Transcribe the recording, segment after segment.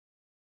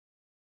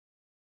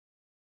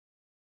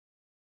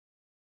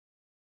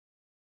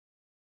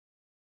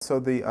So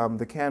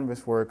the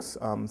canvas works,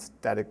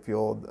 static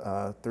field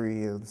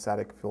 3 and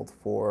static field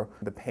 4.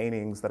 The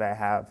paintings that I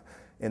have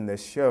in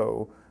this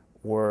show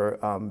were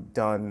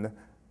done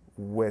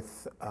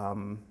with,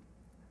 and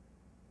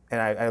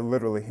I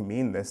literally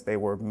mean this, they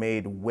were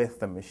made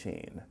with the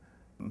machine.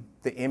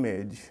 The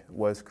image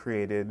was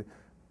created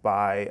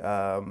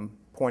by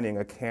pointing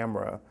a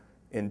camera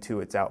into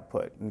its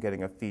output and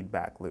getting a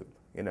feedback loop,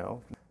 you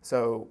know?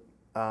 So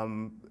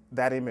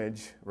that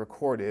image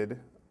recorded,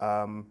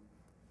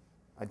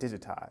 I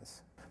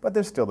digitize. But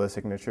there's still the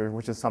signature,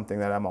 which is something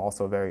that I'm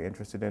also very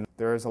interested in.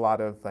 There is a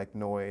lot of like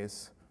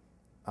noise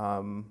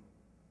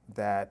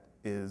that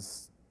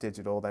is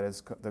digital, that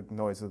is the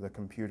noise of the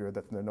computer,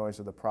 the noise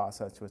of the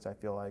process, which I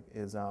feel like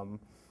is,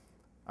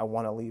 I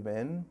want to leave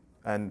in.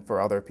 And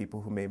for other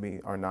people who maybe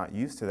are not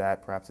used to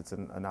that, perhaps it's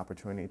an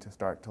opportunity to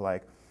start to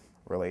like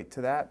relate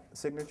to that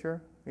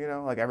signature. You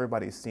know, like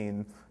everybody's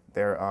seen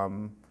their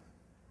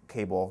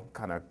cable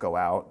kind of go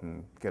out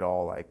and get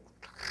all like,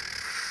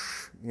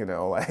 you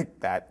know, like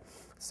that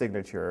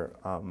signature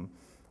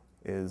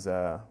is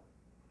the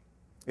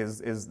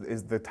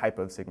type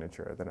of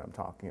signature that I'm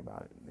talking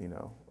about, you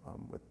know,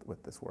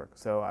 with this work.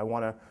 So I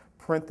want to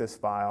print this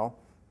file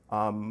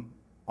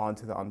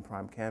onto the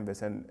unprimed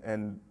canvas,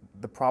 and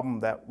the problem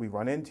that we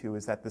run into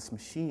is that this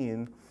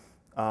machine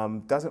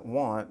doesn't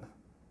want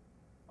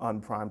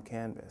unprimed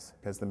canvas,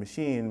 because the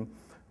machine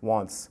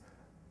wants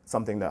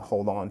something to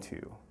hold on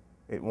to.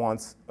 It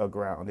wants a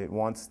ground. It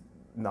wants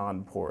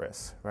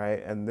non-porous,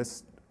 right? And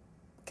this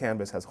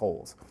canvas has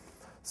holes.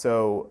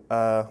 So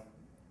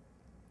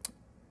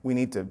we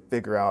need to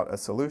figure out a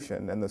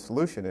solution, and the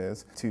solution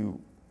is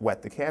to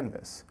wet the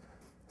canvas.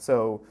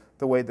 So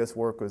the way this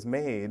work was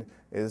made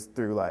is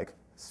through like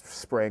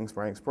spraying,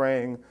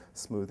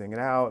 smoothing it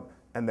out,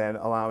 and then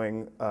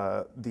allowing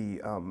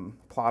the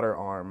plotter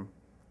arm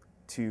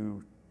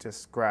to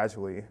just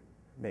gradually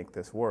make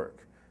this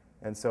work.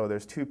 And so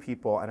there's two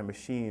people and a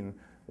machine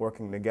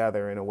working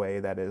together in a way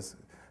that is,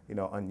 you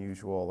know,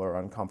 unusual or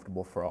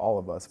uncomfortable for all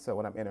of us. So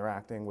when I'm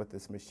interacting with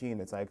this machine,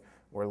 it's like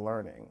we're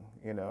learning,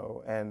 you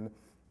know, and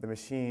the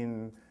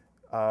machine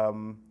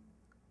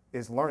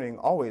is learning,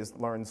 always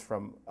learns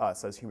from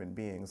us as human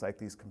beings. Like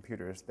these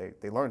computers,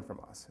 they learn from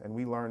us, and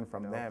we learn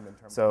from them.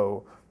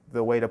 So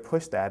the way to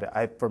push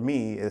that, for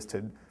me, is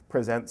to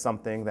present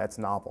something that's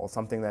novel,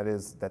 something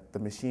that the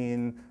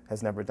machine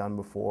has never done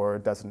before,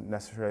 doesn't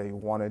necessarily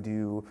want to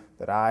do,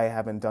 that I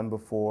haven't done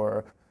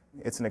before.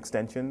 It's an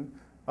extension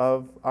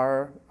of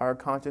our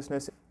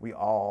consciousness. We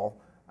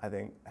all, I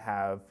think,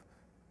 have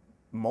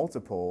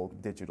multiple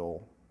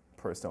digital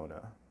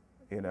persona,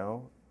 you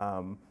know?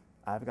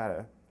 I've got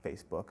a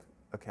Facebook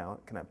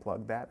account. Can I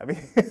plug that? I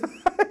mean,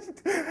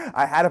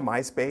 I had a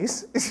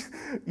MySpace,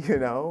 you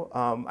know?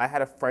 I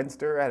had a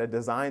Friendster, I had a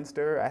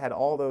Designster, I had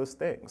all those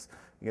things,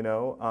 you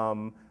know?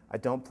 I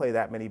don't play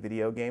that many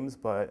video games,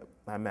 but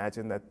I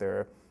imagine that there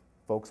are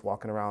folks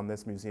walking around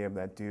this museum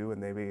that do,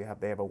 and they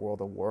have a World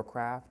of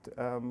Warcraft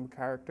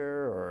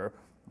character, or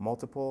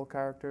multiple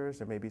characters,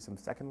 or maybe some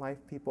Second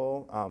Life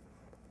people.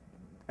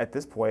 At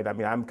this point, I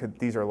mean,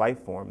 these are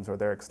life forms, or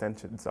they're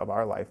extensions of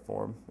our life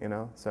form, you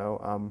know?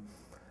 So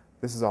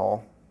this is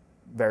all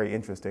very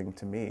interesting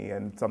to me,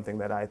 and something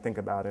that I think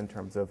about in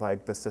terms of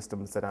like the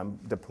systems that I'm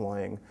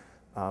deploying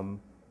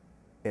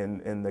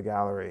in the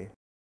gallery.